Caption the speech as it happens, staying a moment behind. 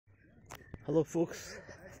Hello folks,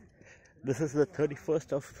 this is the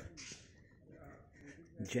 31st of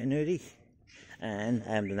January and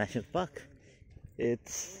I am in the National Park.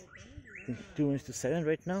 It's 2 minutes to 7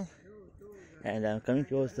 right now and I'm coming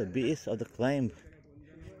towards the base of the climb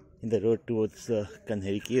in the road towards the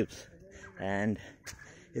Kanheri caves, and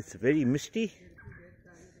it's very misty.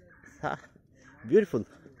 Beautiful.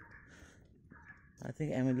 I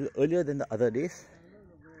think I'm a little earlier than the other days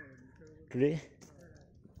today.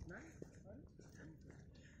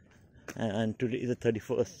 And today is the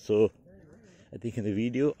 31st, so I think in the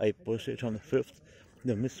video I posted it on the 5th.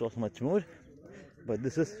 The mist was much more, but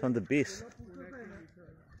this is from the base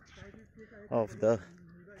of the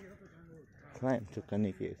climb to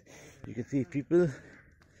Kanheri Caves. You can see people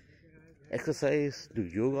exercise, do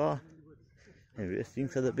yoga and various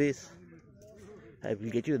things at the base. I will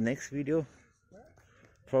get you the next video,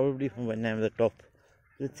 probably from when I'm at the top.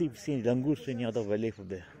 Let's see if we see any langurs in any other valley from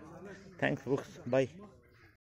there. Thanks folks, bye.